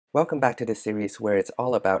Welcome back to this series where it's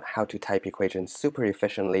all about how to type equations super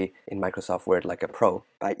efficiently in Microsoft Word like a pro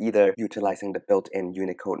by either utilizing the built-in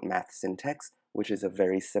UnicodeMath syntax, which is a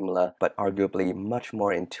very similar but arguably much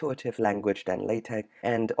more intuitive language than LaTeX,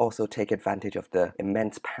 and also take advantage of the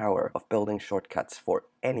immense power of building shortcuts for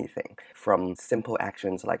anything, from simple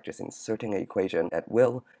actions like just inserting an equation at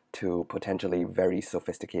will to potentially very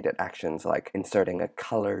sophisticated actions like inserting a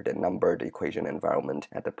colored and numbered equation environment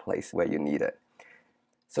at the place where you need it.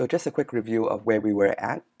 So just a quick review of where we were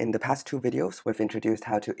at. In the past two videos, we've introduced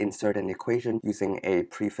how to insert an equation using a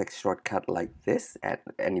prefix shortcut like this at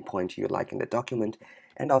any point you like in the document,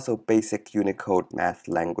 and also basic Unicode math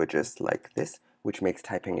languages like this, which makes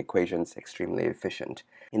typing equations extremely efficient.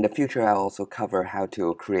 In the future, I'll also cover how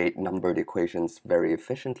to create numbered equations very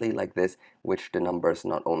efficiently like this, which the numbers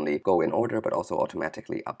not only go in order but also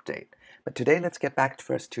automatically update. But today, let's get back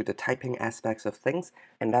first to the typing aspects of things,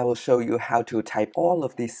 and I will show you how to type all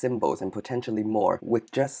of these symbols and potentially more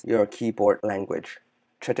with just your keyboard language.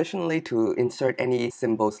 Traditionally, to insert any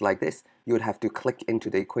symbols like this, you would have to click into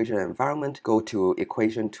the equation environment, go to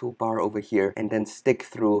equation toolbar over here, and then stick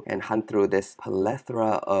through and hunt through this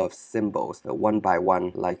plethora of symbols one by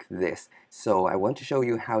one like this. So I want to show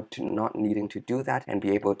you how to not needing to do that and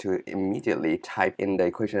be able to immediately type in the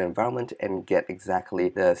equation environment and get exactly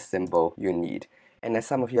the symbol you need. And as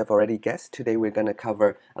some of you have already guessed, today we're going to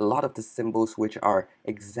cover a lot of the symbols which are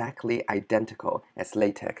exactly identical as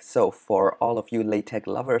LaTeX. So for all of you LaTeX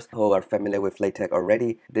lovers who are familiar with LaTeX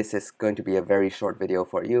already, this is going to be a very short video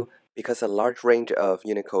for you because a large range of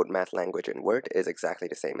Unicode math language in Word is exactly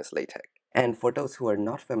the same as LaTeX. And for those who are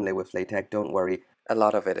not familiar with LaTeX, don't worry, a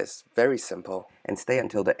lot of it is very simple. And stay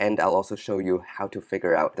until the end, I'll also show you how to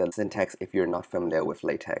figure out the syntax if you're not familiar with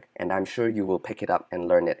LaTeX. And I'm sure you will pick it up and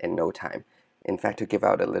learn it in no time. In fact, to give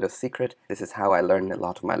out a little secret, this is how I learned a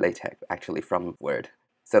lot of my LaTeX, actually from Word.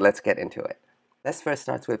 So let's get into it. Let's first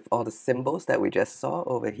start with all the symbols that we just saw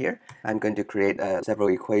over here. I'm going to create several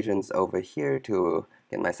equations over here to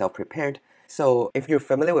get myself prepared. So if you're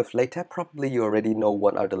familiar with LaTeX, probably you already know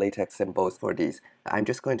what are the LaTeX symbols for these. I'm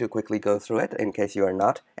just going to quickly go through it in case you are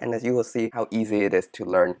not, and as you will see how easy it is to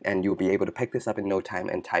learn, and you'll be able to pick this up in no time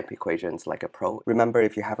and type equations like a pro. Remember,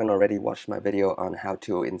 if you haven't already watched my video on how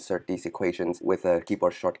to insert these equations with a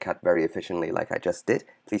keyboard shortcut very efficiently like I just did,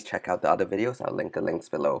 please check out the other videos. I'll link the links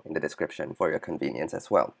below in the description for your convenience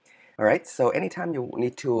as well. Alright, so anytime you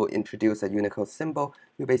need to introduce a Unicode symbol,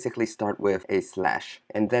 you basically start with a slash,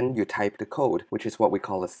 and then you type the code, which is what we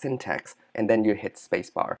call a syntax, and then you hit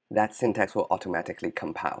spacebar. That syntax will automatically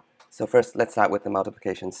compile. So first, let's start with the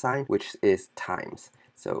multiplication sign, which is times.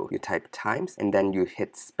 So you type times, and then you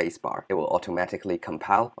hit spacebar. It will automatically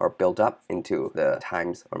compile or build up into the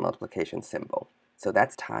times or multiplication symbol. So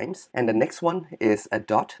that's times. And the next one is a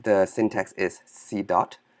dot. The syntax is c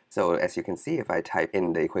dot. So as you can see, if I type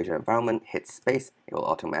in the equation environment, hit space, it will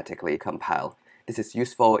automatically compile. This is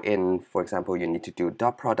useful in, for example, you need to do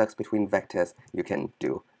dot products between vectors, you can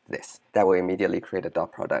do this. That will immediately create a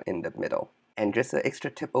dot product in the middle. And just an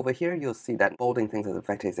extra tip over here, you'll see that bolding things as a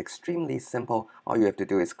vector is extremely simple. All you have to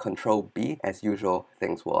do is Control B. As usual,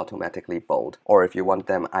 things will automatically bold. Or if you want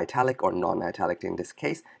them italic or non-italic in this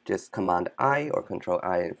case, just Command I or Control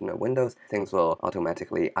I in the Windows. Things will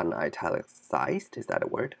automatically unitalicized. Is that a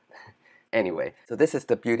word? Anyway, so this is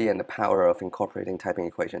the beauty and the power of incorporating typing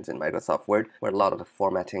equations in Microsoft Word, where a lot of the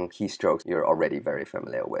formatting keystrokes you're already very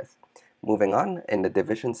familiar with. Moving on, in the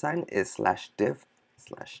division sign is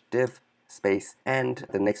 /div, space, and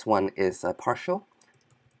the next one is partial,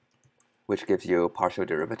 which gives you partial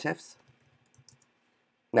derivatives.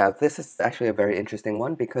 Now this is actually a very interesting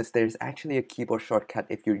one because there's actually a keyboard shortcut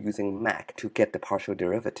if you're using Mac to get the partial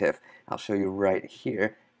derivative. I'll show you right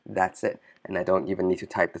here. That's it. And I don't even need to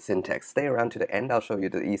type the syntax. Stay around to the end. I'll show you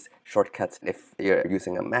these shortcuts. If you're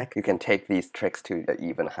using a Mac, you can take these tricks to an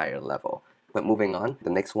even higher level. But moving on, the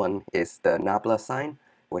next one is the nabla sign,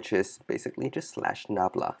 which is basically just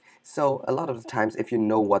 /nabla. So a lot of the times, if you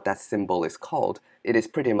know what that symbol is called, it is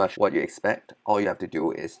pretty much what you expect. All you have to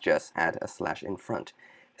do is just add a slash in front.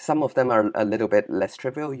 Some of them are a little bit less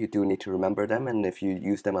trivial. You do need to remember them, and if you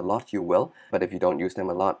use them a lot, you will. But if you don't use them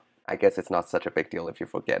a lot, I guess it's not such a big deal if you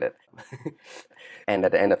forget it. And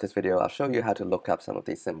at the end of this video, I'll show you how to look up some of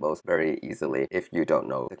these symbols very easily if you don't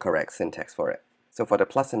know the correct syntax for it. So for the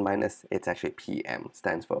plus and minus, it's actually PM,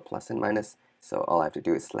 stands for plus and minus. So all I have to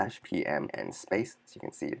do is /PM and space. So you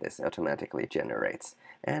can see this automatically generates.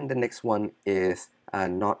 And the next one is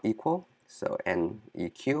not equal. So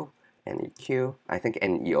NEQ. NEQ. I think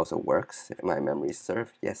NE also works, if my memory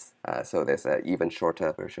serves. Yes. So there's an even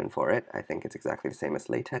shorter version for it. I think it's exactly the same as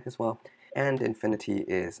LaTeX as well. And infinity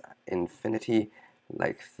is infinity,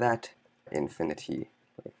 like that, infinity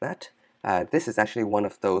like that. This is actually one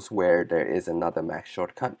of those where there is another Mac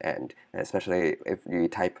shortcut, and especially if you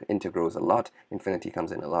type integrals a lot, infinity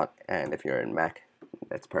comes in a lot, and if you're in Mac,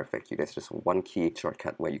 that's perfect. You get just one key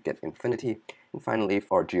shortcut where you get infinity. And finally,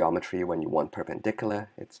 for geometry, when you want perpendicular,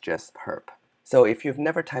 it's just perp. So if you've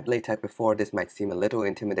never typed LaTeX before, this might seem a little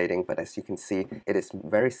intimidating, but as you can see, it is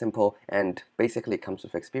very simple and basically comes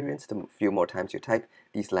with experience. The few more times you type,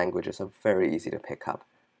 these languages are very easy to pick up.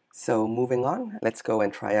 So moving on, let's go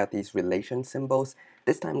and try out these relation symbols.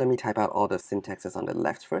 This time let me type out all the syntaxes on the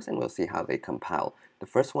left first and we'll see how they compile. The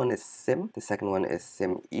first one is sim, the second one is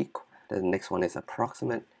sim eq, the next one is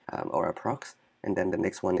approximate or approx, and then the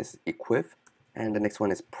next one is equiv, and the next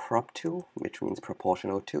one is prop to, which means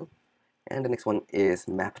proportional to, and the next one is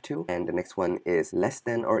map to, and the next one is less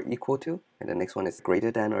than or equal to, and the next one is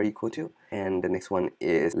greater than or equal to, and the next one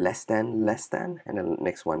is less than, and the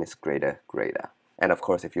next one is greater. And of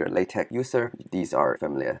course, if you're a LaTeX user, these are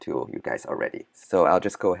familiar to you guys already. So I'll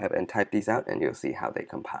just go ahead and type these out and you'll see how they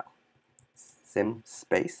compile. Sim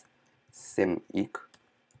space, sim eq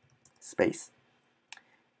space,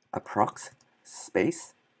 approx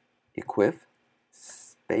space, equiv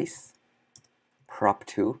space,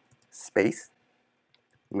 prop2 space,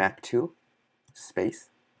 map2 space.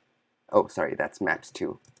 Oh, sorry, that's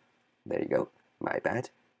maps2. There you go, my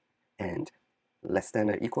bad. And less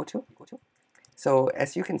than or equal to. So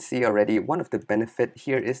as you can see already, one of the benefit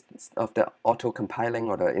here is of the auto-compiling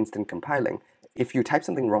or the instant compiling. If you type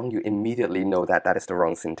something wrong, you immediately know that that is the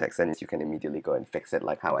wrong syntax and you can immediately go and fix it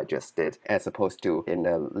like how I just did. As opposed to in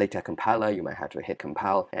the LaTeX compiler, you might have to hit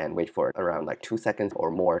compile and wait for around like 2 seconds or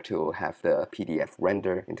more to have the PDF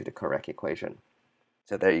render into the correct equation.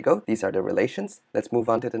 So there you go, these are the relations. Let's move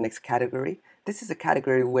on to the next category. This is a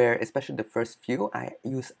category where, especially the first few, I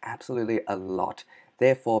use absolutely a lot.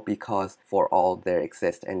 Therefore, because for all there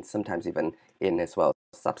exist, and sometimes even in as well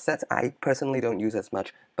subsets, I personally don't use as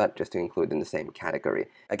much, but just to include in the same category.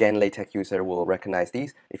 Again, LaTeX user will recognize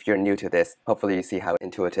these. If you're new to this, hopefully you see how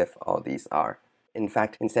intuitive all these are. In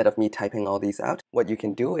fact, instead of me typing all these out, what you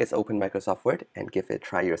can do is open Microsoft Word and give it a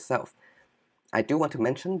try yourself. I do want to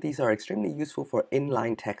mention these are extremely useful for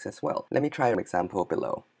inline text as well. Let me try an example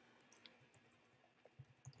below.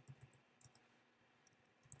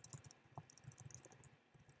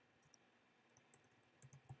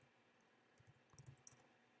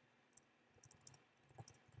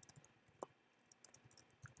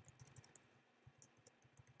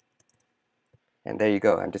 And there you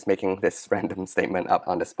go, I'm just making this random statement up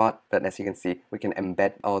on the spot, but as you can see, we can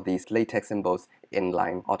embed all these LaTeX symbols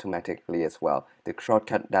inline automatically as well. The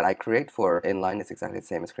shortcut that I create for inline is exactly the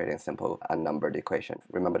same as creating a simple unnumbered equation.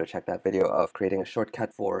 Remember to check that video of creating a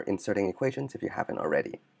shortcut for inserting equations if you haven't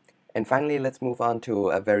already. And finally, let's move on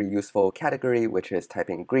to a very useful category, which is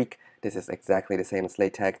typing Greek. This is exactly the same as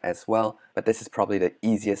LaTeX as well, but this is probably the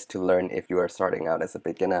easiest to learn if you are starting out as a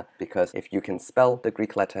beginner, because if you can spell the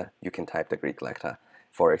Greek letter, you can type the Greek letter.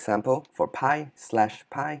 For example, for pi,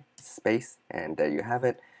 /pi, space, and there you have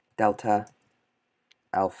it, delta,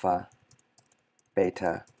 alpha,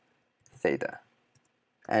 beta, theta.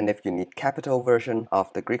 And if you need capital version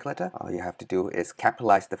of the Greek letter, all you have to do is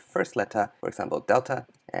capitalize the first letter, for example, delta,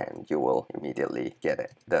 and you will immediately get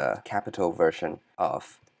it, the capital version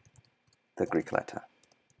of the Greek letter,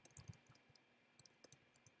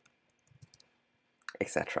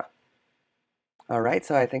 etc. Alright,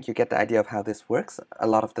 so I think you get the idea of how this works. A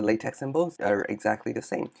lot of the LaTeX symbols are exactly the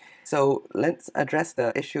same. So let's address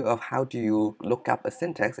the issue of how do you look up a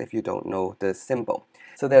syntax if you don't know the symbol.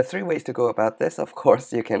 So there are 3 ways to go about this. Of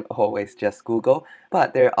course, you can always just Google,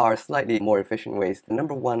 but there are slightly more efficient ways.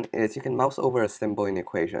 Number 1 is you can mouse over a symbol in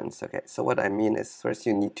equations. Okay, so what I mean is first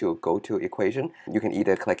you need to go to equation. You can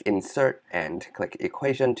either click insert and click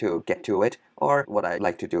equation to get to it, or what I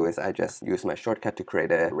like to do is I just use my shortcut to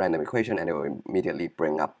create a random equation and it will immediately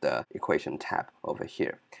bring up the equation tab over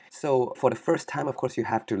here. So for the first time, of course, you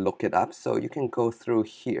have to look it up. So you can go through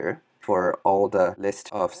here for all the list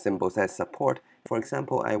of symbols that support. For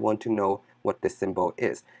example, I want to know what this symbol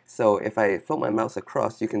is. So if I float my mouse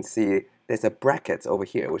across, you can see there's a bracket over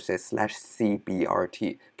here which says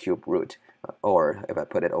 /cbrt cube root. Or if I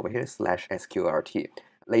put it over here, /sqrt.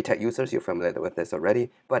 LaTeX users, you're familiar with this already,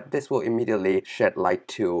 but this will immediately shed light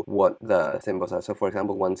to what the symbols are. So for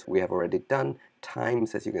example, ones we have already done,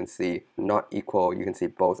 times, as you can see, not equal, you can see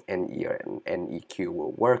both NE and NEQ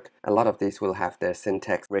will work. A lot of these will have their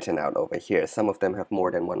syntax written out over here. Some of them have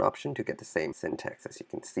more than one option to get the same syntax, as you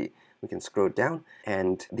can see. We can scroll down,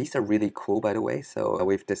 and these are really cool, by the way. So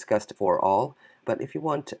we've discussed for all. But if you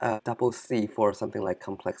want a double C for something like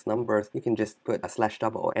complex numbers, you can just put a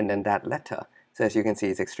 /double and then that letter. So as you can see,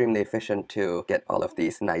 it's extremely efficient to get all of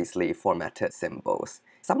these nicely formatted symbols.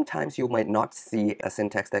 Sometimes you might not see a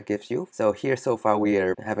syntax that gives you. So here so far we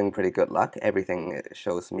are having pretty good luck. Everything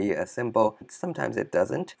shows me a symbol. Sometimes it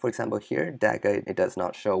doesn't. For example, here, dagger, it does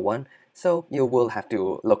not show one. So you will have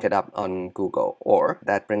to look it up on Google. Or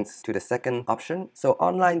that brings to the second option. So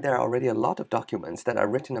online there are already a lot of documents that are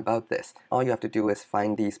written about this. All you have to do is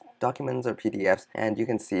find these documents or PDFs, and you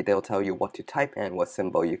can see they'll tell you what to type and what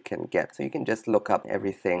symbol you can get. So you can just look up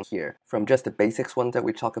everything here. From just the basics ones that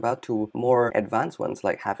we talk about to more advanced ones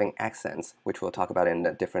like having accents, which we'll talk about in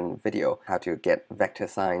a different video. How to get vector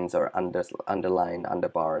signs or underline,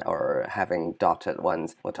 underbar, or having dotted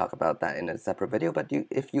ones. We'll talk about that in a separate video, but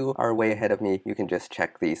if you are way ahead of me, you can just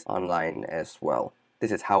check these online as well.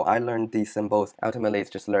 This is how I learned these symbols. Ultimately, it's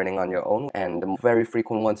just learning on your own, and the very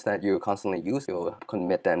frequent ones that you constantly use, you'll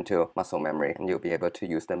commit them to muscle memory, and you'll be able to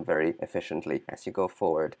use them very efficiently as you go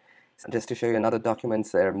forward. So just to show you another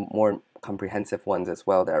documents, there are more comprehensive ones as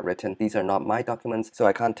well that are written. These are not my documents, so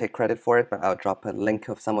I can't take credit for it, but I'll drop a link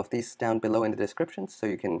of some of these down below in the description, so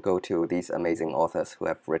you can go to these amazing authors who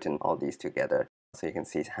have written all these together. So you can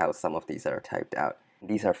see how some of these are typed out.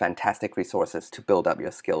 These are fantastic resources to build up your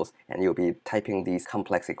skills, and you'll be typing these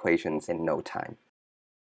complex equations in no time.